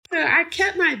So I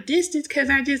kept my distance because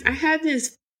I had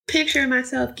this picture of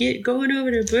myself going over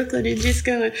to Brooklyn and just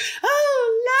going,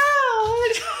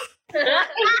 oh no.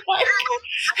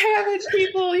 Having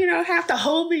people, have to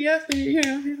hold me up and, be like,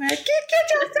 get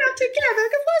yourself together.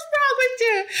 What's wrong with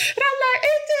you? And I'm like,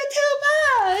 it's too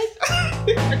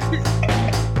much.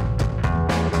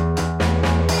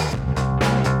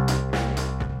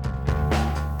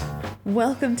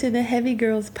 Welcome to the Heavy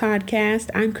Girls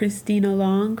Podcast. I'm Christina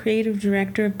Long, creative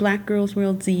director of Black Girls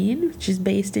World Zine, which is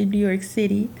based in New York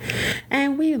City.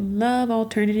 And we love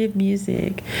alternative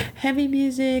music, heavy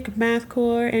music,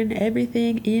 mathcore, and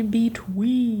everything in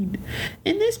between.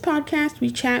 In this podcast, we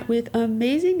chat with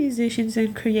amazing musicians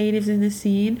and creatives in the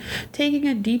scene, taking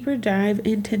a deeper dive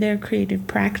into their creative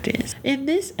practice. In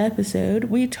this episode,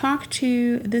 we talk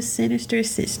to the Sinister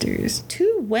Sisters,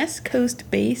 two West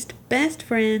Coast-based best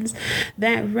friends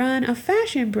that run a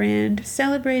fashion brand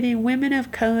celebrating women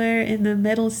of color in the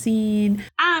metal scene.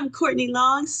 I'm Courtney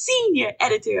Long, senior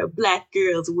editor of Black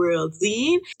Girls World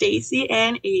Zine, Stacy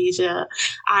and Asia.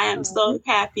 I am so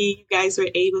happy you guys were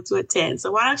able to attend.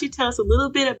 So why don't you tell us a little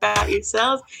bit about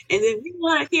yourselves, and then we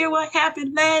want to hear what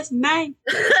happened last night.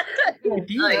 Want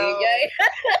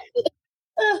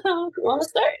to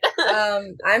start?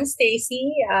 I'm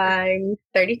Stacy. I'm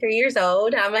 33 years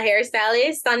old. I'm a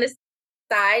hairstylist on the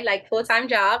side, like full-time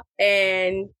job.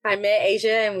 And I met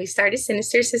Asia and we started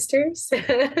Sinister Sisters.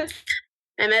 I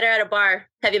met her at a bar,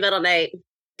 heavy metal night,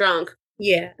 drunk.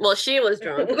 Yeah. Well, she was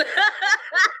drunk.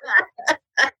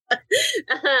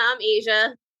 I'm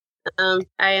Asia.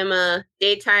 I am a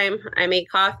daytime, I make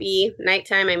coffee.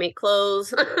 Nighttime, I make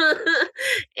clothes.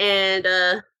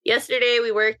 And yesterday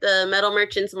we worked the Metal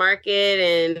Merchants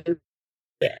Market, and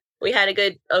we had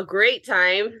a great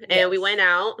time. And we went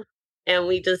out, and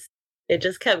it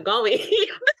just kept going.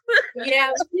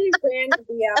 Yeah, we planned to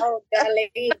be out that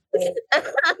late.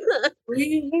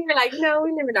 We were like, we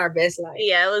live in our best life.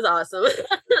 Yeah, it was awesome.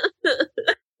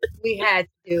 We had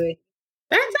to do it.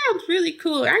 That sounds really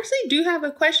cool. I actually do have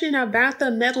a question about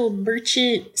the metal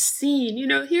merchant scene.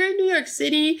 Here in New York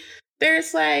City,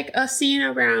 there's like a scene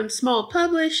around small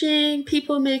publishing,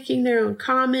 people making their own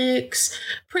comics,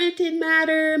 printed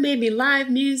matter, maybe live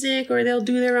music, or they'll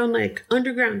do their own like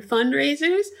underground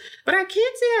fundraisers. But I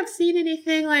can't say I've seen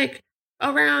anything like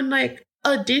around like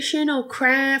additional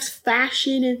crafts,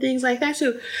 fashion, and things like that.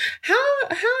 So how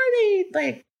are they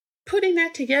like putting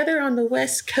that together on the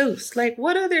West Coast? Like,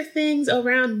 what other things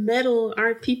around metal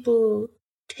are people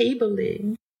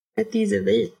tabling at these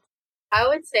events? I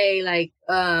would say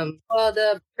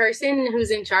the person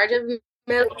who's in charge of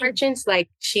metal merchants, like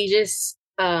she just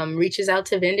reaches out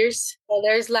to vendors. So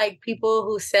there's like people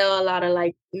who sell a lot of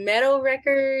like metal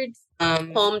records,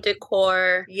 home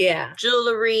decor,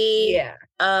 jewelry.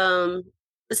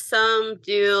 Some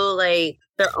do like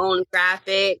their own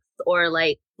graphics or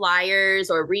like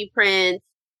flyers or reprints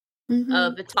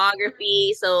of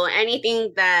photography. So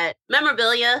anything that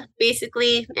memorabilia,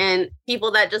 basically, and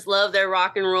people that just love their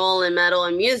rock and roll and metal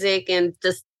and music, and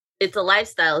just it's a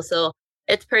lifestyle. So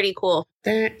it's pretty cool.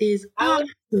 That is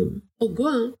awesome. Oh, go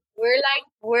on.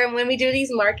 When we do these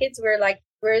markets, we're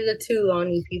the two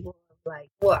only people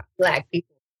like Black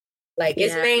people. Like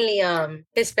it's mainly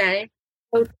Hispanic.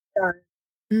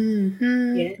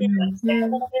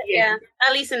 Yeah,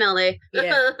 at least in LA.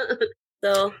 Yeah.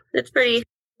 So it's pretty.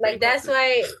 Like that's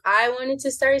why I wanted to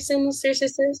start Sinister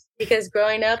Sisters, because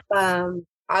growing up, I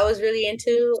was really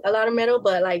into a lot of metal,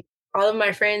 but like all of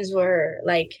my friends were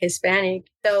like Hispanic.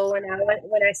 So when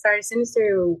I started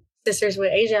Sinister Sisters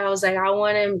with Asia, I was like, I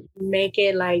want to make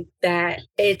it like that.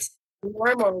 It's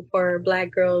normal for Black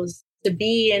girls to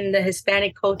be in the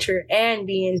Hispanic culture and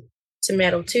be into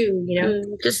metal too.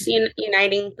 Just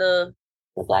uniting the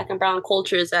Black and brown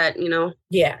cultures that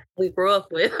we grew up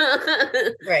with.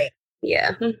 Right.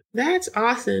 Yeah. That's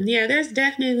awesome. Yeah, there's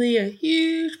definitely a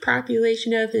huge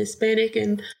population of Hispanic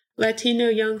and Latino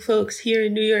young folks here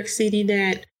in New York City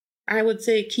that I would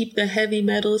say keep the heavy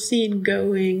metal scene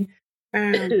going.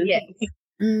 Yes.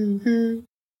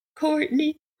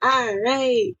 Courtney? All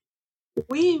right.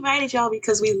 We invited y'all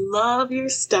because we love your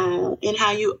style and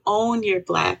how you own your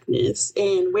Blackness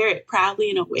and wear it proudly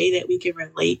in a way that we can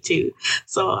relate to.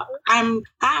 So I'm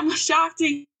shocked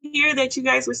to hear that you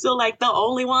guys were still like the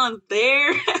only ones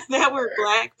there that were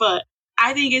Black, but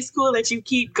I think it's cool that you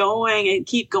keep going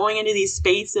into these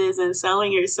spaces and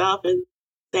selling yourself and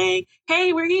saying,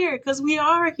 hey, we're here because we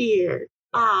are here.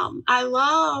 I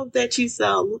love that you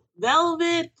sell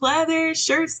velvet, pleather,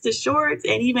 shirts to shorts,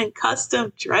 and even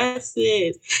custom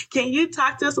dresses. Can you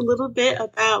talk to us a little bit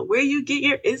about where you get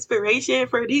your inspiration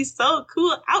for these so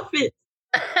cool outfits?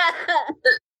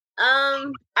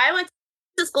 I went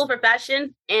to school for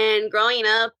fashion, and growing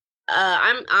up,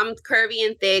 I'm curvy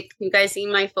and thick. You guys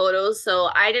seen my photos, so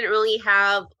I didn't really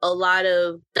have a lot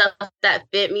of stuff that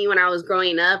fit me when I was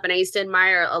growing up. And I used to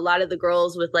admire a lot of the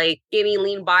girls with like skinny,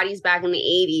 lean bodies back in the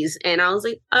 80s. And I was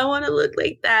like, I want to look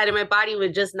like that, and my body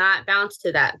would just not bounce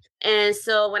to that. And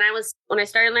so when I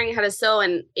started learning how to sew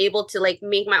and able to like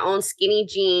make my own skinny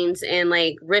jeans and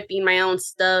like ripping my own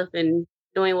stuff and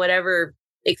doing whatever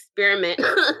experiment.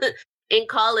 In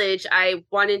college, I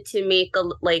wanted to make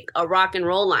a rock and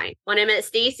roll line. When I met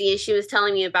Stacy, she was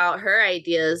telling me about her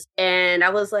ideas, and I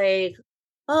was like,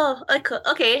 oh,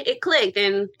 okay, it clicked.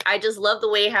 And I just love the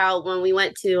way how when we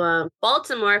went to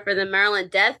Baltimore for the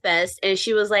Maryland Death Fest, and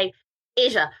she was like,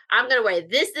 Asia, I'm going to wear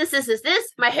this.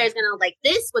 My hair's going to look like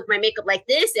this with my makeup like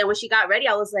this. And when she got ready,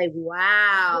 I was like,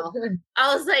 wow.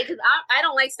 I was like, 'cause I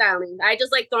don't like styling. I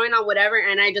just like throwing on whatever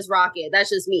and I just rock it. That's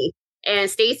just me.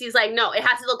 And Stacy's like, no, it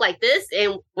has to look like this.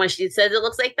 And when she says it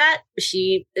looks like that,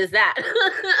 she is that.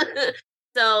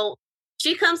 So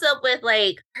she comes up with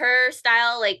like her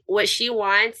style, like what she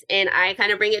wants. And I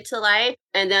kind of bring it to life.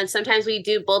 And then sometimes we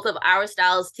do both of our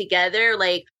styles together.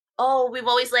 Like, oh, we've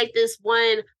always liked this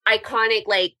one iconic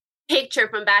like picture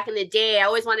from back in the day. I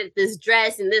always wanted this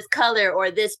dress in this color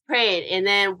or this print. And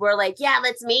then we're like, yeah,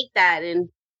 let's make that. And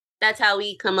that's how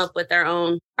we come up with our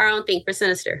own thing for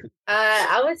Sinister.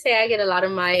 I would say I get a lot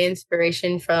of my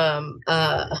inspiration from,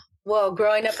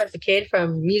 growing up as a kid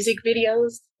from music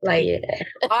videos, like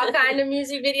all kind of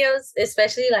music videos,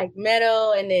 especially like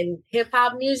metal and then hip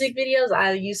hop music videos.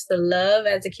 I used to love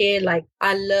as a kid. Like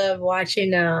I love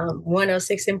watching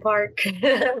 106 in Park.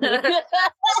 That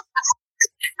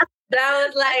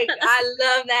was like, I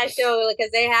love that show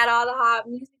because they had all the hot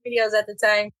music videos at the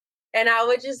time. And I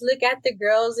would just look at the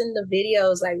girls in the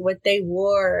videos, like what they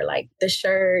wore, like the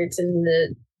shirts and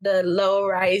the low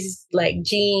rise like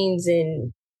jeans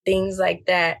and things like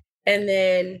that. And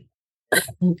then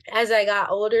as I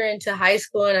got older into high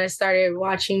school and I started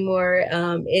watching more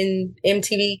in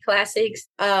MTV classics,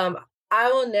 I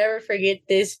will never forget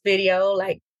this video,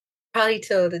 like probably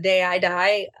till the day I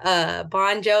die.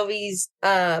 Bon Jovi's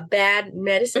Bad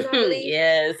Medicine, I believe.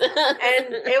 Yes.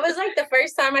 And it was like the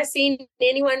first time I seen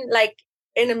anyone like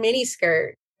in a mini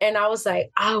skirt. And I was like,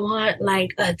 I want like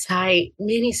a tight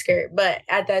mini skirt. But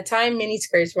at that time, mini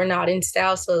skirts were not in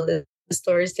style. So the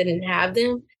stores didn't have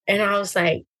them. And I was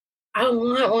like, I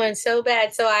want one so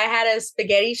bad. So I had a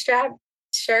spaghetti strap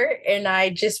shirt and I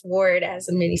just wore it as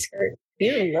a mini skirt.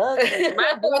 You love it.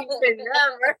 My boy's been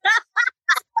never.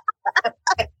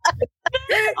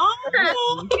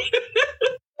 Oh.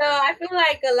 So I feel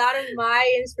like a lot of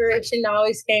my inspiration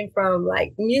always came from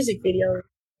like music videos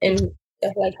and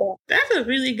stuff like that. That's a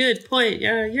really good point.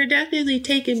 You're definitely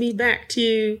taking me back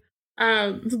to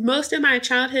most of my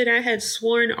childhood. I had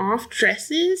sworn off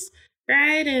dresses,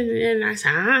 right? And I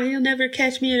said, you'll never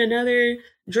catch me in another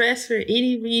dress for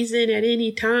any reason at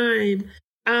any time.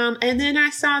 And then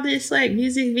I saw this like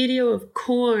music video of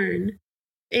Korn.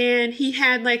 And he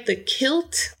had like the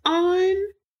kilt on,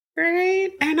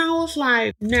 right? And I was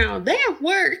like, now that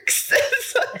works.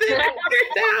 So then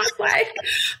I was like,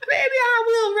 maybe I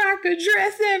will rock a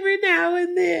dress every now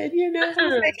and then, you know? I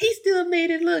was like, he still made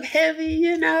it look heavy,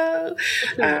 you know?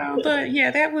 But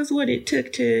yeah, that was what it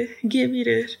took to get me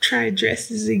to try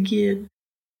dresses again.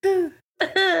 I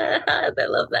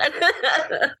love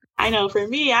that. I know for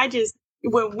me,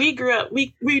 when we grew up,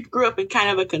 we grew up in kind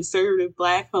of a conservative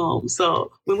Black home.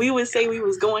 So when we would say we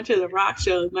was going to the rock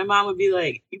shows, my mom would be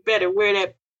like, you better wear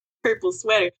that purple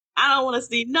sweater. I don't want to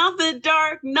see nothing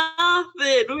dark,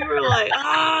 nothing. We were like,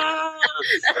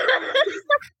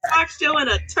 rock show in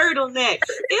a turtleneck.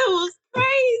 It was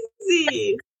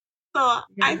crazy. So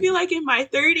I feel like in my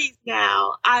 30s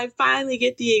now, I finally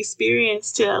get the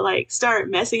experience to like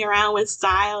start messing around with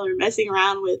style or messing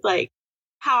around with like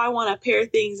how I want to pair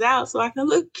things out so I can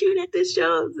look cute at the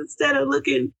shows instead of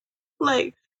looking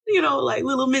like, you know, like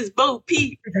little Miss Bo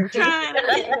Peep trying to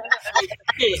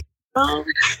get I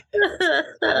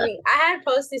had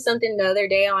posted something the other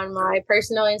day on my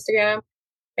personal Instagram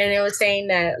and it was saying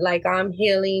that like I'm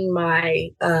healing my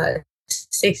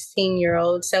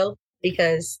 16-year-old self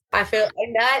because I feel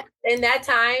in that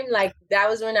time, like that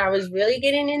was when I was really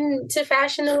getting into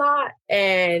fashion a lot.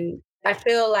 And I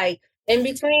feel like in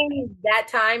between that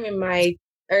time in my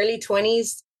early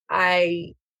 20s,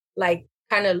 I like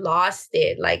kind of lost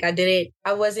it. Like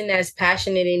I wasn't as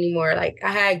passionate anymore. Like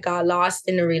I had got lost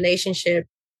in a relationship.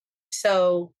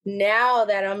 So now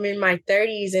that I'm in my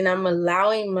 30s and I'm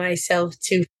allowing myself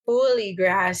to fully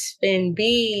grasp and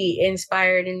be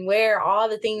inspired and wear all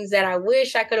the things that I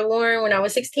wish I could have worn when I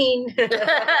was 16.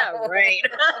 Right.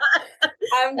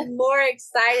 I'm more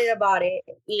excited about it.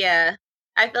 Yeah.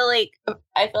 I feel like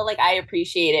I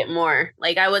appreciate it more.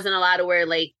 Like I wasn't allowed to wear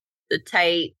like the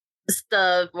tight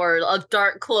stuff or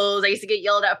dark clothes. I used to get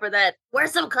yelled at for that. Wear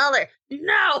some color.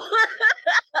 No.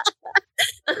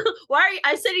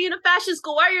 I said you in a fashion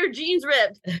school. Why are your jeans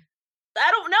ripped?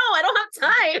 I don't know. I don't have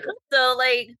time. So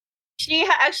like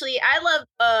I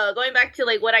love going back to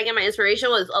like what I get my inspiration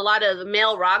was a lot of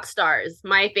male rock stars.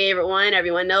 My favorite one,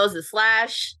 everyone knows, is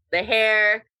Slash, the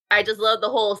hair. I just love the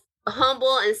whole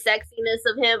humble and sexiness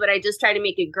of him, but I just try to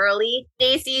make it girly.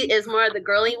 Stacy is more of the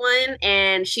girly one,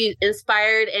 and she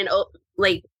inspired and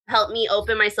like helped me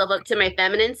open myself up to my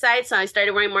feminine side. So I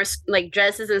started wearing more like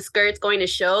dresses and skirts going to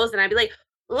shows, and I'd be like,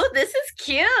 "Oh, this is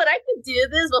cute. I could do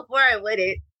this," before I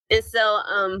wouldn't. And so,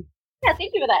 yeah,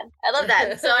 thank you for that. I love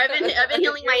that. So I've been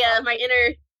healing my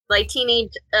inner like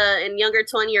teenage and younger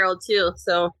 20-year-old too.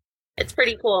 So it's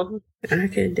pretty cool. I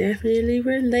can definitely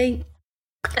relate.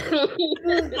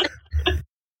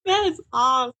 That's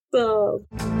awesome.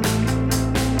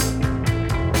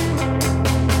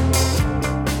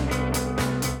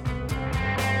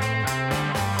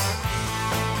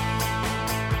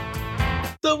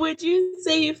 So would you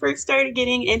say you first started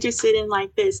getting interested in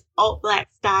like this alt black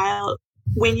style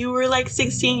when you were like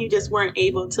 16, you just weren't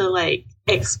able to like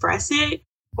express it?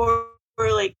 Or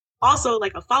like also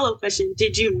like a follow-up question,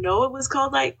 did you know it was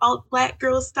called like alt black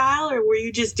girl style, or were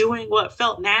you just doing what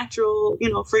felt natural,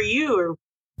 for you, or,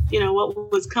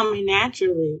 what was coming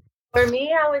naturally? For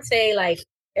me, I would say like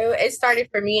it started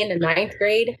for me in the 9th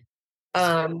grade.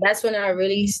 That's when I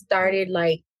really started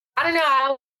like, I don't know,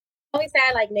 I always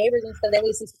had like neighbors and stuff that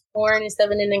used to porn and stuff.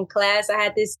 And then in class, I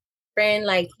had this friend,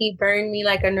 like he burned me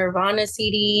like a Nirvana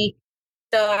CD.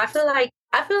 So I feel like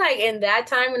in that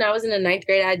time when I was in the 9th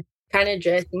grade, I kind of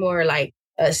dressed more like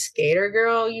a skater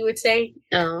girl, you would say.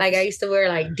 Oh. Like I used to wear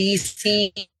like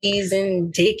DCs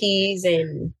and Dickies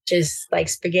and just like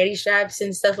spaghetti straps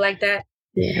and stuff like that.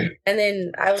 Yeah. And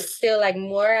then I would feel like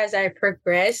more as I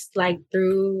progressed, like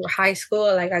through high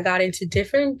school, like I got into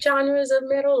different genres of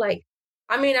metal. Like,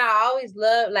 I mean, I always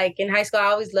loved, like in high school, I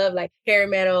always loved like hair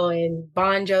metal and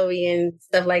Bon Jovi and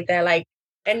stuff like that. Like,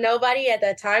 and nobody at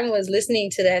that time was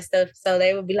listening to that stuff. So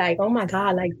they would be like, oh my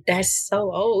God, like that's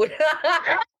so old. But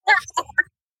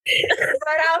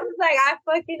I was like, I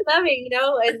fucking love it,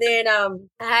 And then I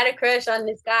had a crush on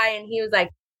this guy and he was like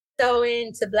so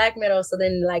into black metal. So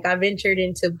then like I ventured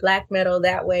into black metal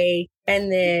that way.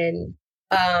 And then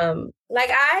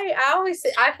like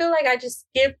I feel like I just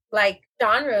skipped like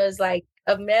genres like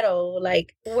of metal.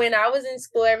 Like when I was in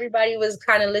school, everybody was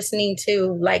kind of listening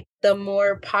to like the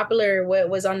more popular what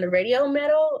was on the radio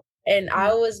metal, and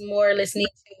I was more listening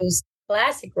to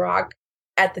classic rock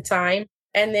at the time.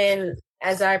 And then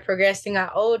as I progressed and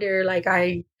got older, like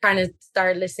I kind of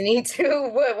started listening to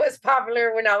what was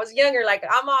popular when I was younger. Like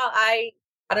I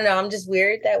don't know, I'm just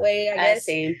weird that way, I guess.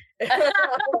 Same.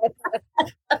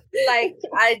 Like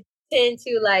I tend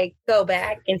to like go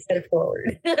back instead of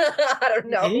forward. I don't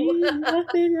know.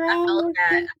 Nothing wrong with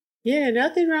that. Yeah,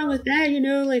 nothing wrong with that.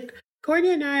 Like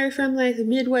Courtney and I are from like the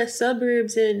Midwest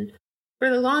suburbs, and for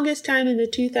the longest time in the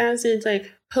 2000s,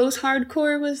 like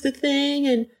post-hardcore was the thing,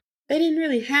 and they didn't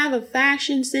really have a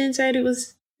fashion sense, right? It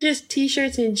was just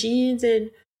t-shirts and jeans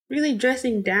and really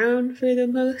dressing down for the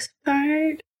most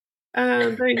part.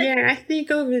 But yeah, I think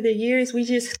over the years we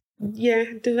just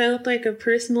developed like a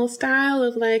personal style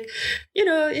of like,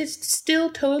 it's still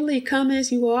totally come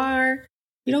as you are.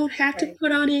 You don't have to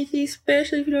put on anything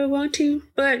special if you don't want to,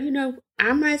 but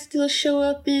I might still show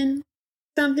up in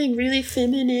something really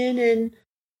feminine and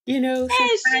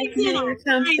surprise me or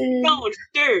something.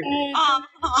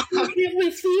 If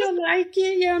we feel like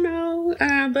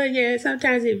it, but yeah,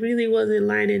 sometimes it really wasn't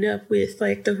lining up with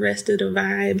like the rest of the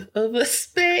vibe of a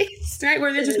space, right?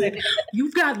 Where they're just like,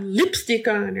 you've got lipstick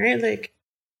on, right? Like,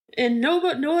 and no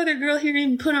other girl here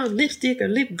even put on lipstick or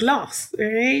lip gloss,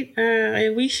 right?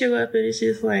 And we show up and it's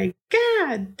just like,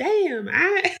 God damn,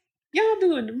 y'all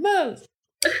doing the most.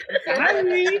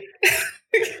 Sorry.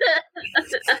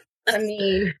 I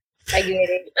mean, I get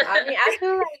it. I mean, I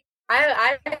feel like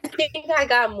I think I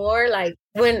got more like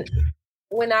when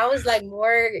I was like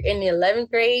more in the 11th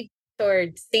grade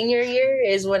towards senior year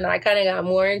is when I kind of got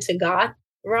more into goth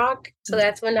rock. So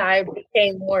that's when I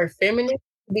became more feminine,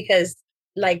 because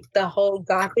like the whole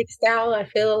gothic style, I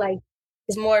feel like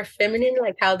is more feminine,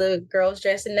 like how the girls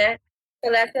dress in that.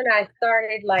 So that's when I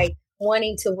started like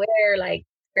wanting to wear like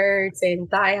skirts and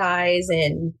thigh highs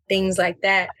and things like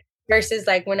that. versus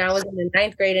like when I was in the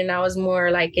 9th grade and I was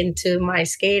more like into my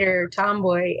skater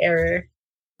tomboy era.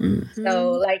 Mm-hmm.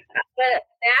 So like, but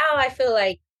now I feel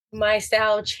like my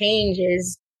style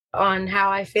changes on how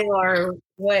I feel or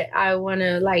what I want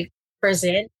to like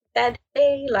present that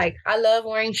day. Like I love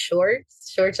wearing shorts.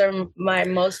 Shorts are my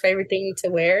most favorite thing to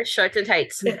wear. Shorts and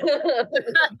tights.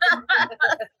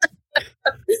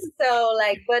 So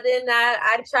like, but then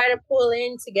I try to pull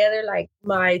in together like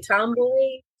my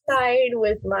tomboy side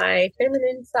with my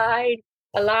feminine side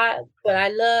a lot. But I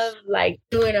love like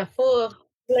doing a full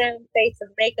glam face of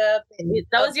makeup. And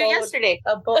that was you yesterday.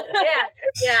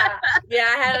 Yeah.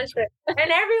 I had a shirt. And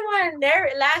everyone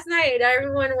there last night,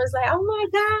 everyone was like, "Oh my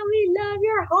God, we love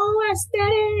your whole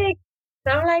aesthetic."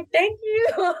 So I'm like, "Thank you."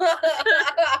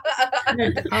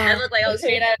 I look like I was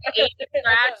straight out of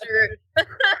Thrasher.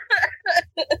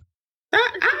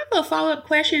 I have a follow-up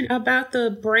question about the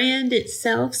brand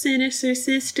itself, Sinister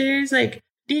Sisters. Like,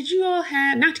 did you all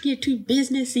have, not to get too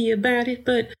businessy about it,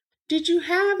 but did you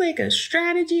have like a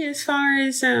strategy as far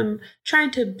as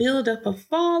trying to build up a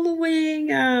following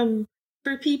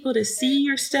for people to see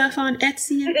your stuff on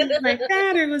Etsy and things like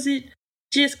that? Or was it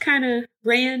just kind of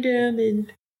random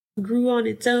and grew on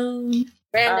its own?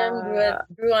 Random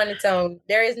grew on its own.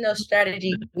 There is no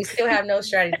strategy. We still have no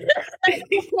strategy. We're still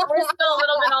a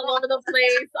little bit all over the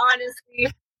place,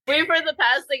 honestly. We, for the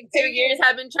past like 2 years,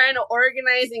 have been trying to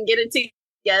organize and get it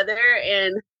together.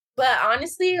 But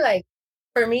honestly, like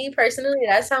for me personally,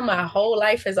 that's how my whole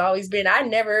life has always been. I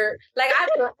never, like I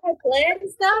plan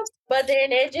stuff, but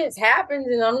then it just happens,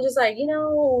 and I'm just like,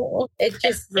 it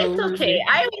just. It's okay.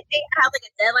 I always think I have like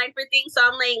a deadline for things, so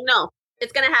I'm like, no,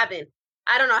 it's gonna happen.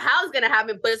 I don't know how it's gonna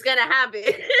happen, but it's gonna happen.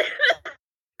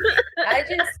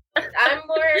 I'm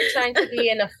more trying to be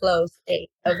in a flow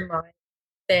state of mind.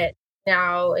 That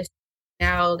now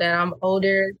that I'm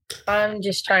older, I'm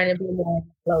just trying to be more in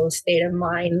a flow state of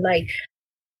mind. Like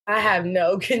I have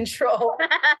no control.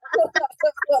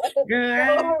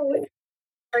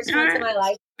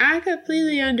 I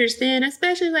completely understand,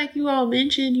 especially like you all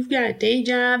mentioned, you've got day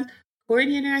jobs.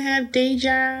 Courtney and I have day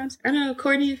jobs. I don't know,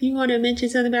 Courtney, if you want to mention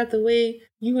something about the way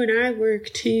you and I work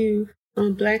too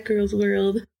on Black Girls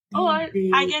World. Oh, I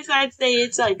guess I'd say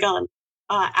it's like an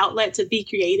outlet to be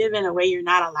creative in a way you're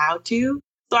not allowed to.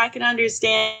 So I can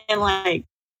understand, like,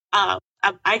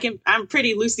 I'm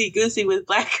pretty loosey-goosey with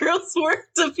Black Girls Work,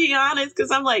 to be honest,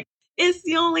 because I'm like, it's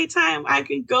the only time I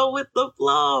can go with the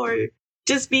flow or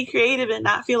just be creative and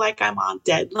not feel like I'm on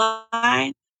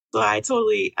deadline. So I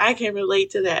can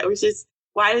relate to that. It's just,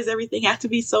 why does everything have to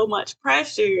be so much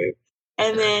pressure?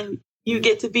 And then you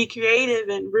get to be creative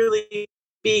and really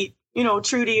be,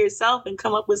 true to yourself and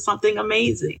come up with something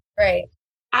amazing. Right.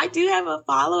 I do have a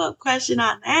follow-up question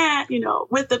on that.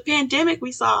 With the pandemic,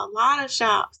 we saw a lot of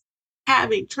shops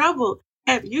having trouble.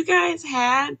 Have you guys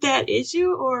had that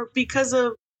issue, or because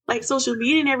of like social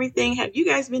media and everything, have you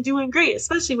guys been doing great,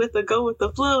 especially with the go with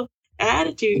the flow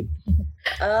attitude?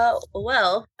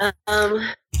 Well, I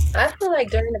feel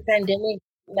like during the pandemic,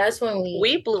 that's when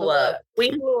we blew up.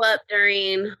 We blew up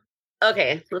during,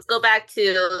 okay, let's go back to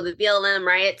the BLM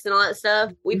riots and all that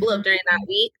stuff. We blew up during that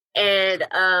week. And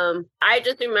I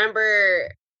just remember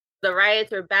the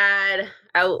riots were bad.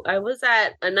 I was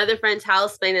at another friend's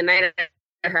house spending the night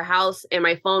at her house, and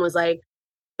my phone was like,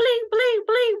 bling, bling,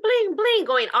 bling, bling, bling,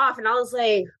 going off. And I was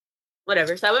like,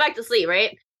 whatever. So I went back to sleep,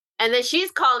 right? And then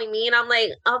she's calling me, and I'm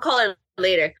like, I'll call her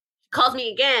later. She calls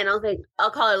me again. I was like,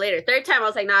 I'll call her later. Third time, I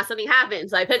was like, nah, something happened.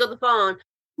 So I pick up the phone.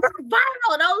 We're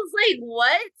viral. And I was like,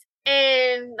 what?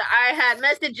 And I had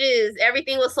messages.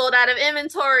 Everything was sold out of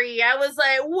inventory. I was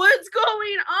like, what's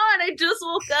going on? I just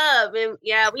woke up. And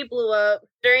yeah, we blew up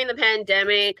during the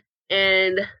pandemic.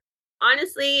 And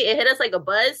honestly, it hit us like a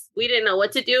buzz. We didn't know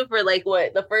what to do for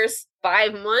the first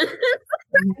 5 months.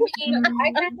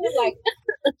 I kind of like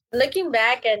looking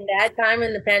back at that time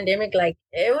in the pandemic, like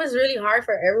it was really hard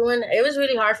for everyone. It was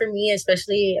really hard for me,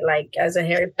 especially like as a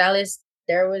hairstylist.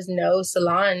 There was no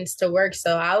salons to work.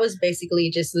 So I was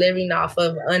basically just living off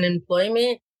of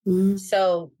unemployment.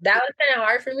 So that was kind of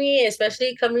hard for me,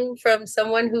 especially coming from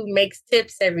someone who makes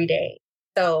tips every day.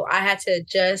 So I had to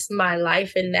adjust my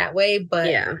life in that way. But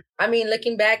yeah, I mean,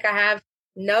 looking back, I have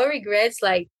no regrets.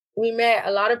 Like we met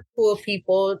a lot of cool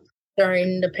people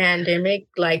during the pandemic.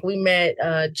 Like we met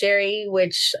Jerry,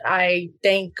 which I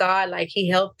thank God, like he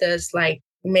helped us like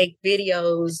make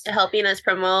videos, helping us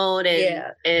promote,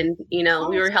 and we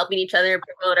were helping each other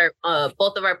promote our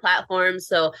both of our platforms.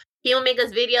 So he would make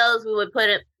us videos. We would put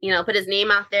his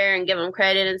name out there and give him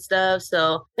credit and stuff.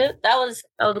 So that was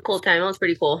a cool time. It was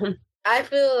pretty cool. I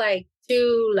feel like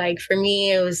too, like for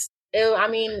me,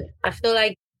 I feel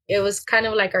like it was kind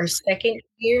of like our second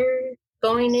year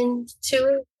going into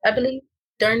it, I believe,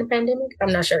 during the pandemic.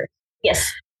 I'm not sure.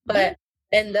 Yes. But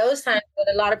in those times, what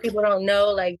a lot of people don't know,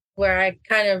 like where I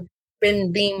kind of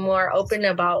been being more open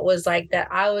about was like that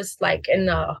I was like in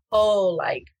the whole,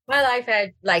 like my life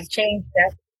had like changed.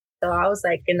 So I was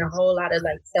like in a whole lot of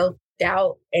like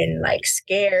self-doubt and like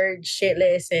scared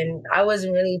shitless. And I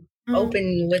wasn't really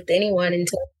open with anyone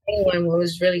until anyone what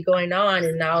was really going on.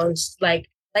 And I was like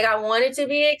I wanted to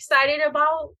be excited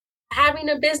about having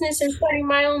a business and starting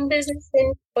my own business.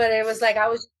 But it was like, I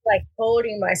was like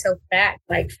holding myself back,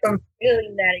 like from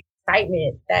feeling that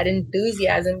excitement, that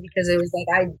enthusiasm, because it was like,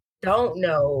 I don't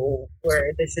know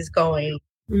where this is going.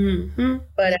 Mm-hmm.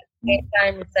 But at the same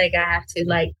time, it's like, I have to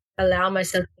like allow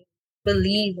myself to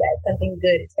believe that something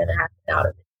good is going to happen out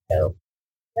of it. So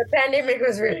the pandemic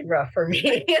was really rough for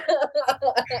me.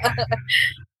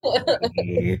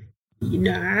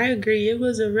 Yeah. I agree. It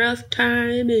was a rough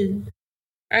time, and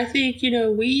I think,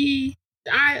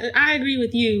 I agree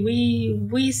with you.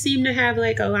 We seem to have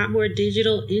like a lot more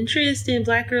digital interest in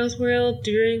Black Girls World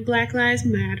during Black Lives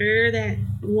Matter that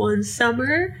one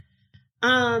summer.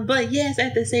 But yes,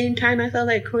 at the same time, I felt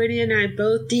like Courtney and I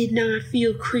both did not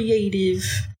feel creative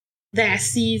that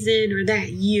season or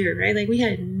that year, right? Like we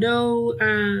had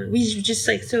we were just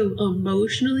like so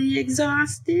emotionally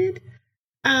exhausted.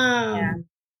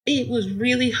 It was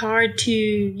really hard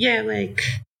to,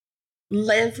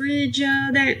 leverage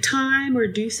that time or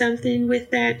do something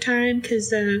with that time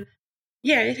because, it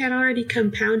had already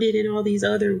compounded in all these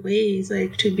other ways,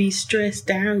 like to be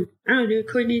stressed out. I don't know,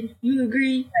 Courtney, you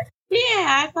agree?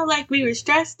 Yeah, I felt like we were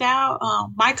stressed out.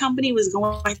 My company was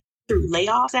going through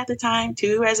layoffs at the time,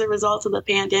 too, as a result of the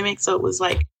pandemic. So it was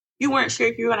like you weren't sure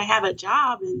if you were going to have a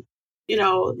job. And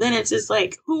then it's just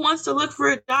like, who wants to look for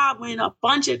a job when a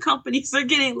bunch of companies are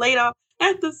getting laid off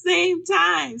at the same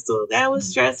time? So that was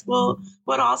stressful,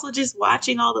 but also just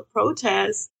watching all the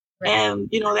protests and,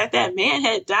 that man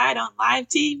had died on live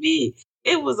TV.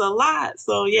 It was a lot.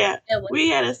 So, yeah, we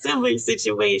had a similar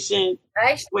situation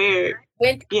where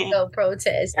went to go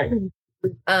protest. It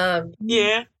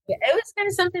was kind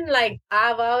of something like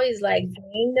I've always like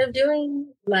dreamed of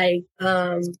doing. Like,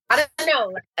 I don't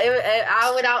know.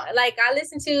 I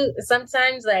listen to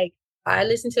sometimes like I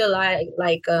listen to a lot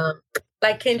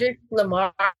like Kendrick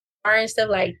Lamar and stuff,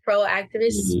 like pro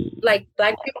activists, like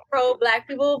Black people, pro Black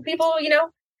people,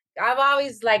 I've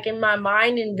always like in my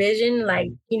mind envisioned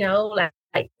like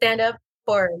stand up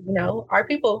for our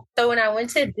people. So when I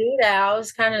went to do that, I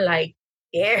was kind of like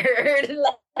scared. I was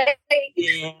like,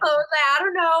 I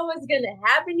don't know what's gonna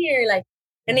happen here. Like,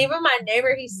 and even my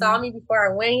neighbor, he saw me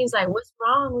before I went. He's like, "What's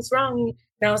wrong? What's wrong?"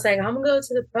 And I was like, "I'm gonna go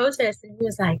to the protest." And he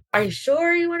was like, "Are you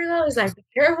sure you want to go?" He's like, "Be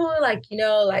careful, like you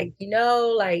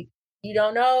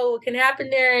don't know what can happen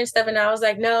there and stuff." And I was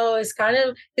like, "No, it's kind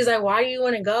of." He's like, "Why do you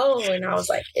want to go?" And I was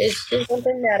like, "It's just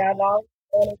something that I've always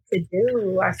wanted to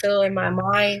do. I feel in my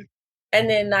mind." And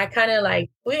then I kind of like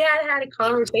we had a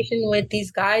conversation with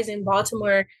these guys in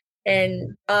Baltimore.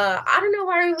 And I don't know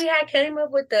why we had came up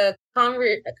with the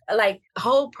we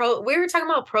were talking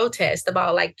about protest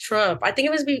about like Trump. I think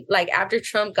it was like after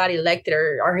Trump got elected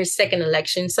or his second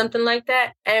election, something like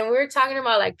that. And we were talking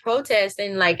about like protest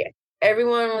and like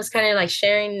everyone was kind of like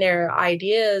sharing their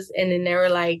ideas. And then they were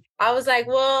like, I was like,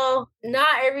 well,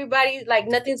 not everybody, like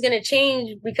nothing's going to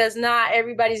change because not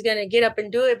everybody's going to get up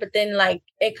and do it. But then like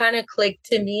it kind of clicked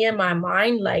to me in my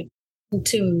mind, like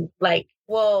to like,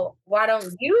 well, why don't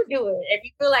you do it? If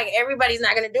you feel like everybody's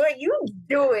not going to do it, you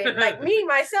do it. Like me,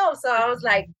 myself. So I was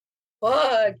like,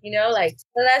 fuck,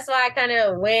 so that's why I kind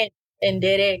of went and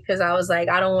did it. Cause I was like,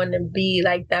 I don't want to be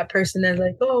like that person that's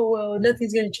like, oh, well,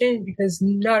 nothing's going to change because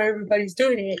not everybody's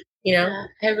doing it,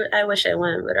 I wish I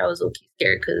went, but I was okay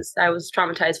scared because I was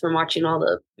traumatized from watching all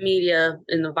the media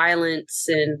and the violence.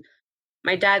 And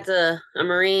my dad's a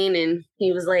Marine, and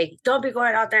he was like, don't be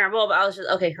going out there. But I was just,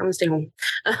 okay, I'm going to stay home.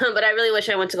 But I really wish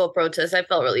I went to go protest. I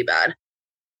felt really bad.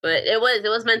 But it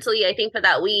was mentally, I think, for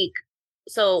that week.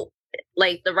 So,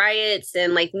 like, the riots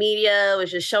and, like, media was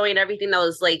just showing everything that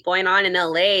was, like, going on in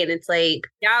LA. And it's, like,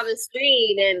 down the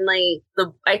street. And, like,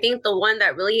 I think the one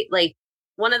that really, like,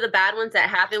 one of the bad ones that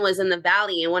happened was in the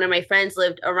Valley. And one of my friends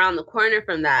lived around the corner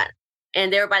from that.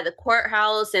 And they were by the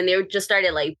courthouse, and they just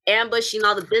started like ambushing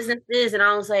all the businesses. And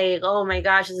I was like, oh my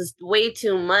gosh, this is way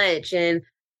too much. And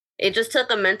it just took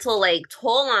a mental like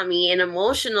toll on me and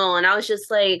emotional. And I was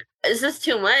just like, is this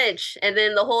too much? And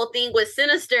then the whole thing was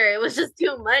sinister. It was just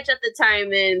too much at the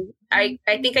time. And I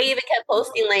think I even kept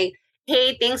posting like,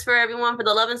 hey, thanks for everyone for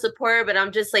the love and support. But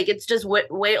I'm just like, it's just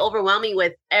way overwhelming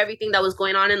with everything that was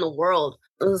going on in the world.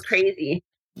 It was crazy.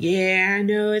 Yeah, I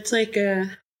know. It's like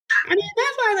I mean,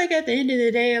 that's why, like, at the end of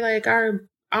the day, like,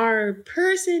 our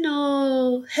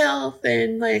personal health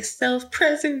and like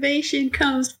self-preservation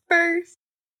comes first.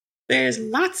 There's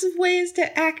lots of ways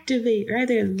to activate, right?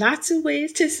 There's lots of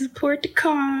ways to support the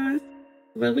cause,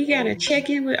 but we gotta check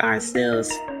in with ourselves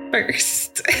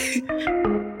first.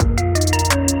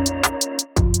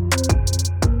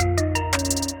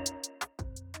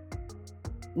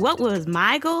 What was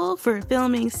my goal for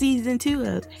filming season 2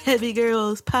 of Heavy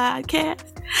Girls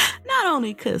Podcast? Not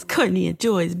only because Courtney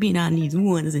enjoys being on these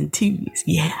 1s and 2s,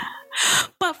 yeah,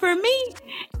 but for me,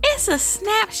 it's a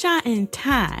snapshot in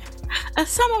time of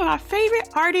some of our favorite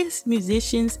artists,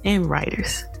 musicians, and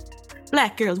writers.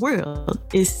 Black Girls World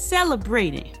is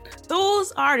celebrating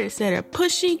those artists that are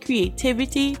pushing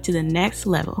creativity to the next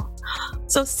level.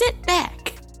 So sit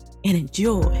back and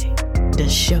enjoy the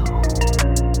show.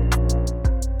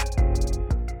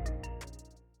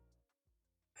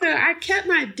 So I kept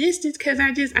my distance because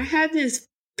I had this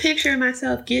picture of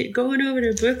myself going over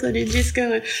to Brooklyn and just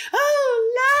going,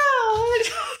 oh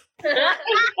no,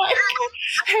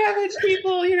 having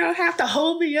people, have to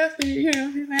hold me up and, be like,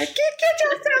 get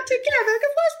yourself together.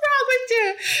 What's wrong with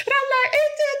you? And I'm like,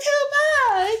 it's too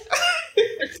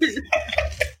much.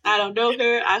 I don't know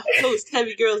her. I host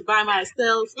Heavy Girls by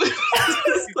myself.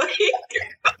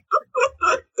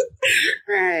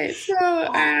 Right. So,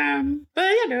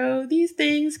 but these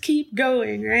things keep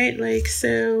going, right? Like,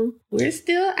 so we're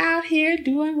still out here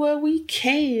doing what we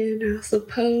can, I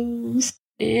suppose.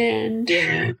 And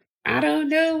yeah. I don't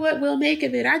know what we'll make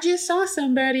of it. I just saw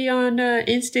somebody on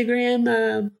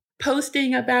Instagram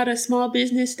posting about a small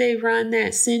business they run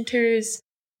that centers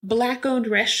Black-owned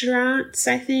restaurants,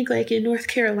 I think, like in North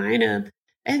Carolina.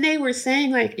 And they were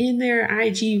saying, like, in their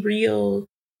IG reel,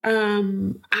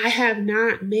 I have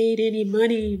not made any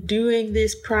money doing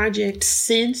this project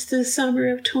since the summer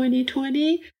of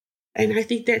 2020. And I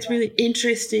think that's really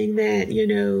interesting that,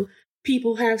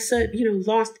 people have such,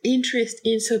 lost interest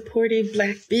in supporting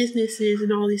Black businesses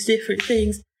and all these different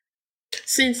things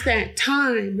since that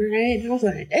time, right? And I was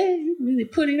like, hey, really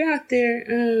put it out there.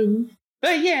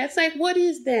 But yeah, it's like, what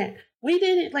is that?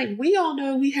 We all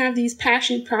know we have these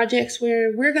passion projects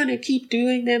where we're going to keep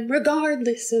doing them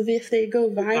regardless of if they go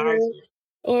viral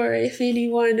or if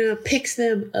anyone picks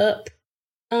them up.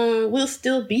 We'll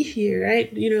still be here,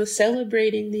 right?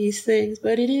 Celebrating these things.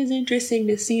 But it is interesting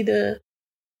to see the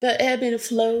ebb and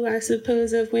flow, I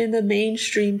suppose, of when the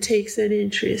mainstream takes an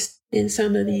interest in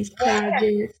some of these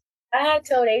projects. I had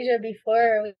told Asia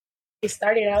before we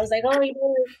started, I was like, it's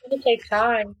going to take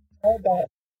time. But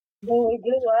when we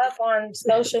blew up on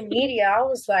social media, I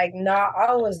was like,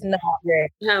 I was not ready.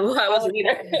 No, I wasn't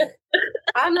either.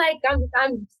 I'm like,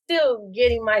 I'm still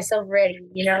getting myself ready,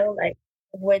 like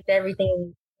with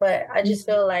everything. But I just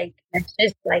feel like it's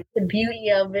just like the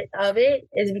beauty of it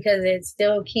is because it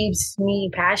still keeps me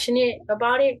passionate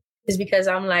about it. Is because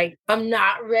I'm like, I'm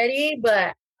not ready,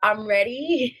 but I'm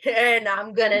ready and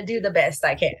I'm going to do the best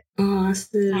I can.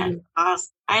 Awesome.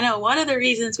 I know one of the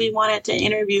reasons we wanted to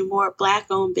interview more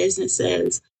Black-owned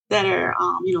businesses that are,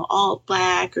 all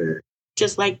Black or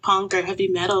just like punk or heavy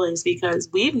metal is because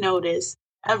we've noticed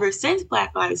ever since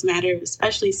Black Lives Matter,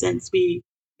 especially since we,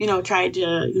 tried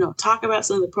to, talk about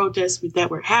some of the protests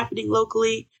that were happening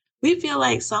locally, we feel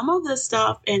like some of the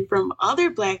stuff and from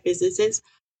other Black businesses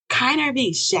kind of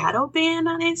being shadow banned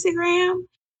on Instagram.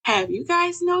 Have you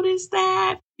guys noticed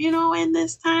that, in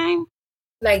this time?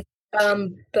 Like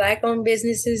Black-owned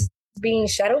businesses being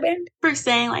shadow banned? For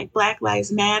saying like Black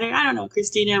Lives Matter. I don't know,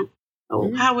 Christina.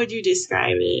 How would you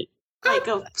describe it? Like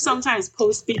sometimes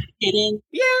posts being hidden.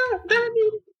 Yeah, I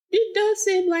mean, it does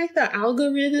seem like the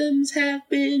algorithms have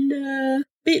been a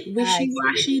bit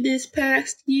wishy-washy this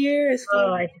past year as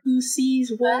far as who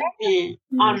sees what. On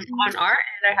our end,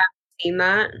 I haven't seen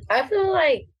that. I feel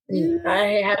like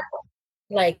I have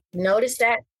noticed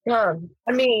that.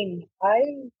 I mean, I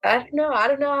don't know. I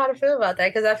don't know how to feel about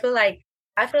that because I feel like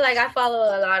I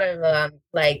follow a lot of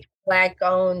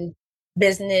Black-owned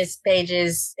business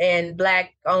pages and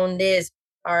Black-owned this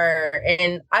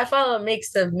and I follow a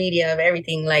mix of media of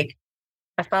everything. Like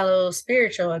I follow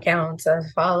spiritual accounts, I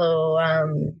follow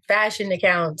fashion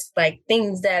accounts, like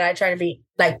things that I try to be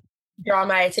like draw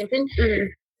my attention. Mm-hmm.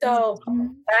 So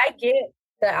I get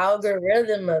the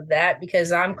algorithm of that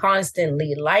because I'm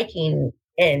constantly liking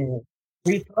and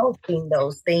reposting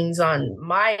those things on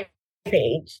my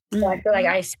page. So I feel like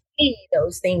I see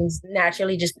those things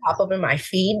naturally just pop up in my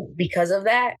feed because of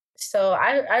that. So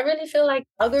I really feel like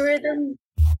algorithm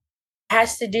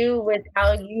has to do with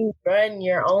how you run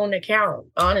your own account,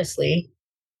 honestly.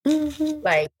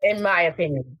 Like, in my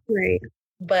opinion. Right.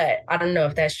 But I don't know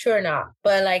if that's true or not.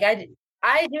 But like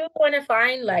I do want to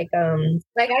find like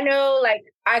I know like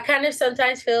I kind of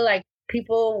sometimes feel like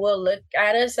people will look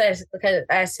at us as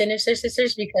Sinister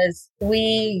Sisters because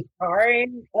we are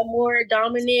in a more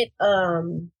dominant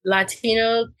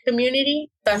Latino community.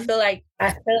 So I feel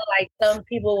like some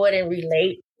people wouldn't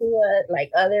relate to us,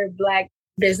 like other Black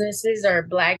businesses or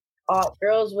Black alt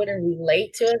girls wouldn't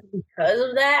relate to us because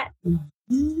of that.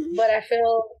 Mhm. But I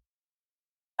feel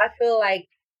like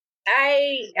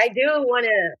I do want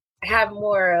to have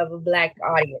more of a Black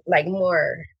audience, like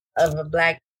more of a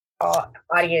Black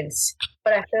audience.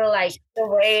 But I feel like the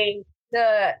way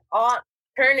the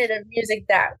alternative music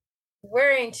that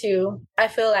we're into, I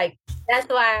feel like that's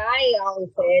why I always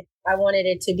said I wanted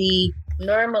it to be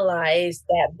normalized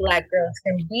that Black girls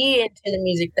can be into the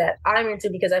music that I'm into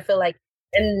because I feel like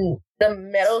in the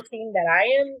metal scene that I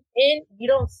am in, you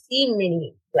don't see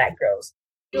many Black girls.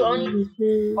 You only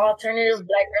Mhm. alternative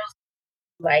Black girls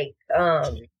like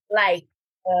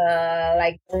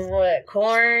what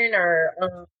Corn or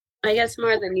I guess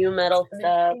more the new metal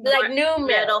stuff, like more new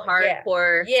metal,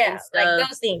 hardcore, yeah, and stuff. like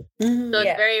those things. Mhm. So it's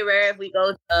yeah. very rare if we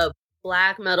go to a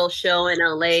Black metal show in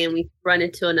LA and we run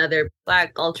into another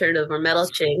Black alternative or metal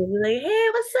chick. And we're like, "Hey,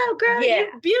 what's up, girl? Yeah.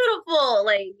 You're beautiful!"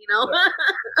 Like, you know.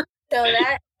 So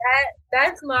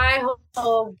that's my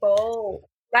whole goal.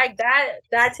 Like that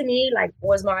to me like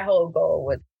was my whole goal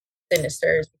with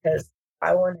Sinisters because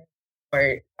I wanted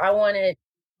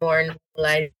more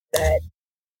like that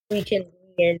we can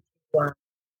be into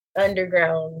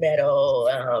underground metal,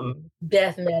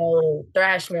 death metal,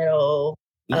 thrash metal,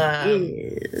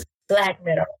 Yes. Black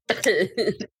metal.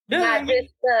 Not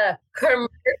just the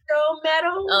commercial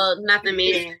metal. Oh, not the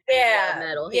main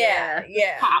metal. Yeah.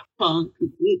 Pop punk.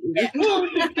 Yeah,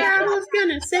 I was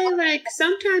gonna say like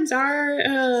sometimes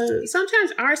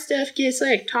our stuff gets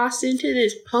like tossed into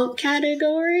this punk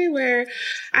category where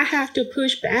I have to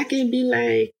push back and be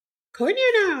like, Courtney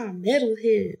and I are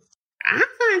metalheads. I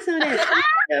find some of that punk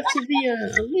stuff to be a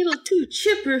little too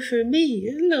chipper for me.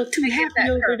 A little too happy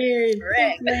over there in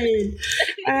Portland.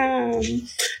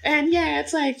 And yeah,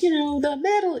 it's like, you know, the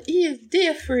metal is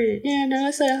different. You know,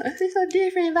 it's a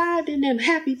different vibe than them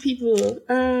happy people.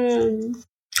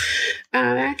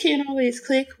 I can't always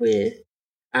click with.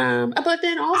 But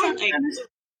then also,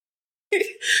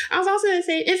 I was also gonna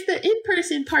say it's the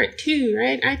in-person part too,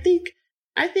 right? I think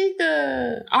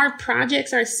our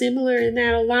projects are similar in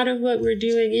that a lot of what we're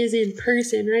doing is in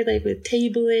person, right? Like with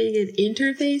tabling and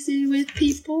interfacing with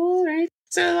people, right?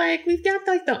 So like we've got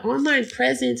like the online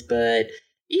presence, but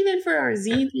even for our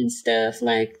zines and stuff,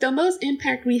 like the most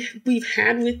impact we've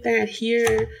had with that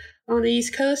here on the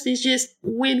East Coast is just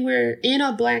when we're in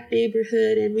a Black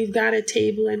neighborhood and we've got a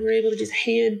table and we're able to just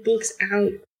hand books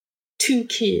out to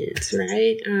kids,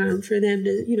 right? For them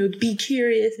to, you know, be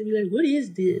curious and be like, what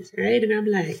is this, right? And I'm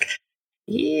like,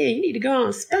 yeah, you need to go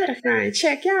on Spotify and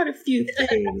check out a few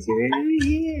things, right?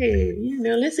 Yeah, you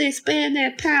know, let's expand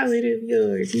that palette of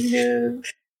yours, you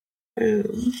know?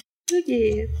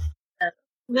 Yeah.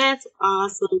 That's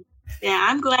awesome. Yeah,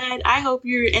 I'm glad. I hope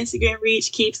your Instagram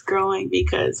reach keeps growing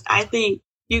because I think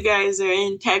you guys are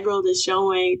integral to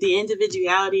showing the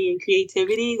individuality and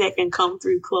creativity that can come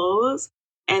through clothes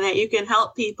and that you can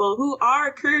help people who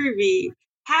are curvy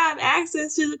have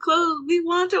access to the clothes we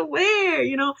want to wear.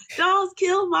 You know, Dolls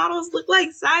Kill models look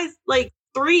like size like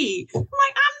 3. I'm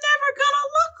like, I'm never gonna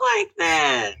look like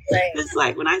that. Right. It's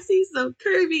like when I see some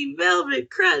curvy velvet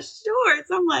crush shorts,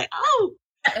 I'm like, oh,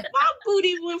 my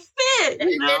booty will fit.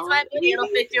 You know? It's my booty, it'll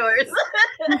fit yours.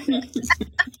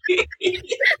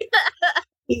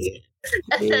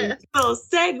 So,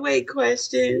 segue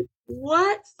question.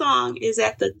 What song is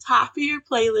at the top of your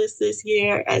playlist this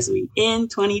year as we end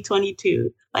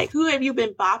 2022? Like, who have you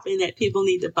been bopping that people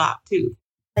need to bop to?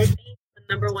 I think the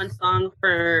number one song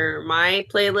for my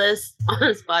playlist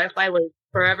on Spotify was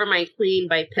Forever My Queen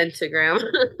by Pentagram.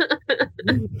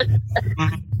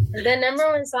 The number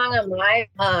one song on my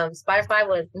Spotify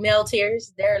was Male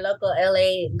Tears. They're a local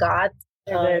LA goth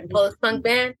post-punk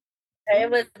band. It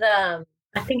was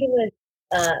I think it was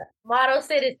Model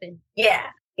Citizen. Yeah.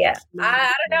 I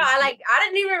don't know. I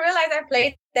didn't even realize I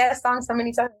played that song so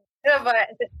many times. But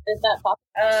it's not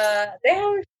popular. They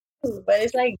have two, but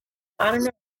it's like I don't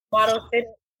know. Model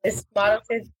Citizen. It's Model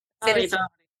Citizen.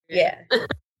 Yeah.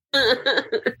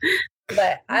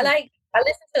 But I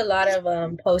listen to a lot of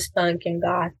post-punk and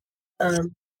goth.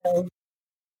 So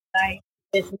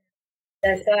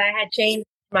that's why I had changed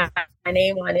my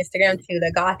name on Instagram to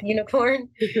the Goth Unicorn.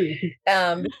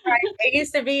 It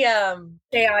used to be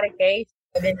Chaotic Ace,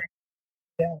 but then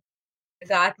the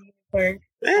Goth Unicorn.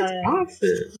 That's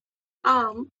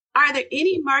awesome. are there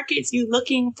any markets you're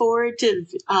looking forward to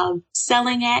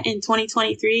selling at in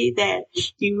 2023 that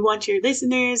you want your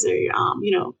listeners or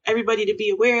everybody to be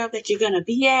aware of that you're gonna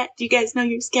be at? Do you guys know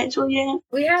your schedule yet?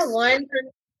 We have one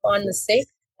on the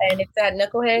 6th, and it's at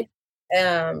Knucklehead.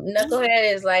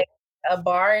 Knucklehead is like a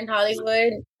bar in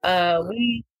Hollywood.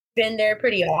 We've been there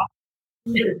pretty often.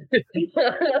 We're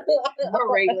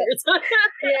regulars.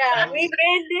 Yeah, we've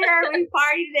been there. We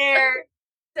party there.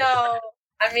 So,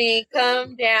 I mean,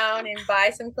 come down and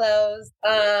buy some clothes.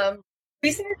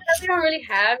 We don't really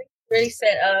have it really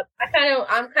set up.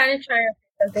 I'm kind of trying to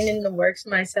put something in the works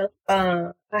myself.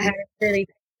 I haven't really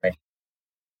much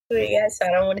to it yet, so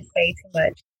I don't want to say too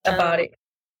much about it.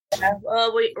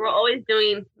 Well, we're always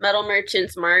doing Metal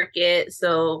Merchants Market,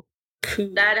 so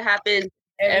that happens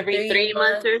every 3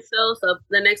 months or so. So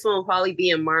the next one will probably be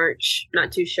in March.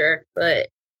 Not too sure, but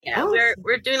yeah,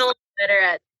 we're doing a little better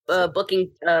at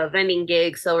booking vending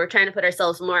gigs. So we're trying to put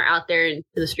ourselves more out there into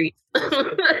the streets.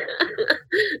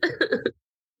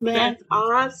 That's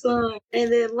awesome.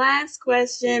 And then last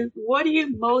question, what are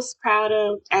you most proud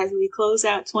of as we close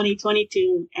out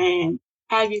 2022? And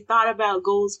have you thought about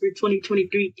goals for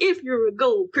 2023 if you're a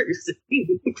goal person?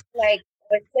 Like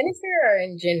with Sinister or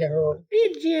in general?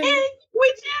 Yeah.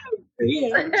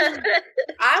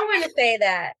 I want to say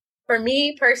that for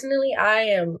me personally, I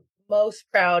am most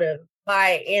proud of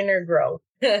my inner growth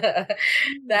that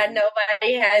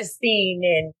nobody has seen.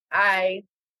 And I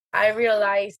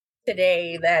realized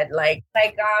today that like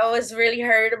I was really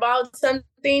hurt about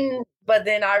something, but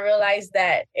then I realized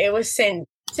that it was sent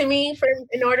to me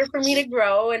in order for me to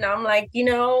grow. And I'm like,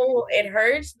 it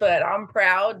hurts, but I'm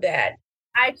proud that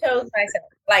I chose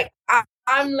myself. Like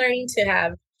I'm learning to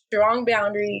have strong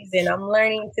boundaries, and I'm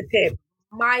learning to put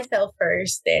myself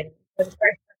first. And for the first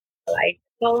time, like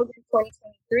goals in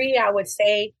 2023, I would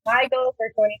say my goal for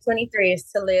 2023 is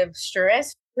to live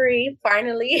stress-free,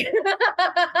 finally.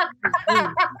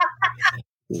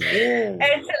 Yeah. And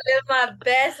to live my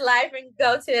best life and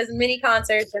go to as many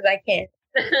concerts as I can.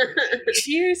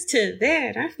 Cheers to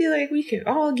that. I feel like we can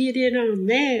all get in on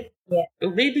that. Yeah. Or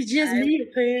maybe just me,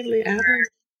 apparently. I don't know.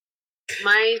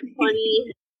 My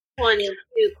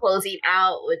 2022 closing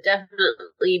out would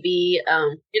definitely be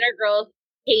inner growth,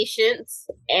 patience,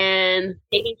 and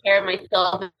taking care of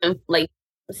myself, and like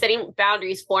setting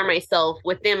boundaries for myself,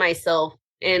 within myself,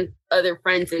 and other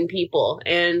friends and people.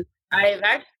 And I've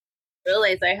actually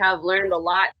realized I have learned a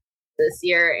lot this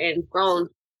year and grown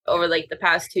over like the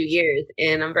past 2 years,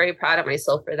 and I'm very proud of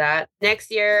myself for that. Next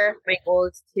year, my goal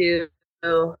is to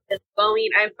I'm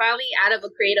finally out of a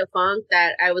creative funk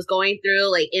that I was going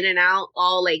through, like in and out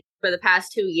all like for the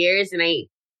past 2 years, and I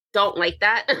don't like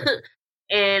that.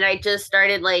 And I just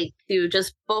started like to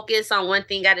just focus on one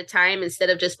thing at a time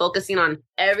instead of just focusing on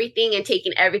everything and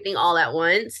taking everything all at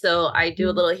once. So I do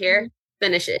a little here,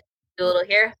 finish it. Do a little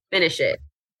here, finish it.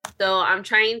 So I'm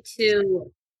trying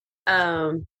to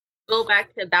go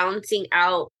back to balancing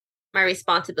out my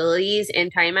responsibilities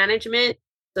and time management.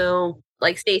 So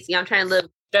like Stacey, I'm trying to live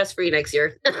stress-free next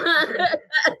year.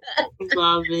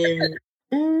 Love it.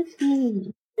 Mm-hmm.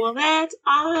 Well, that's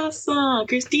awesome.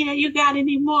 Christina, you got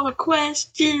any more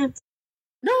questions?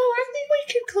 No, I think we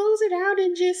can close it out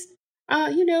and just,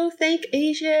 thank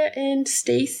Asia and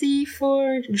Stacey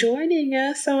for joining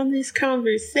us on this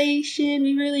conversation.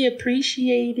 We really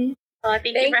appreciate it. Thank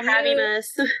you for having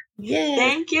us. Yeah.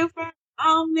 Thank you for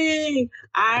coming.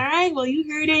 All right. Well, you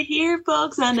heard it here,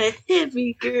 folks, on the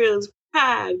Heavy Girls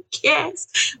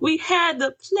Podcast. We had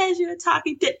the pleasure of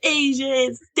talking to Asia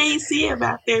and Stacey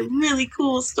about their really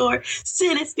cool store,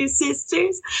 Sinister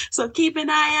Sisters. So keep an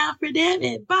eye out for them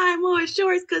and buy more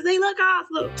shorts because they look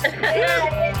awesome.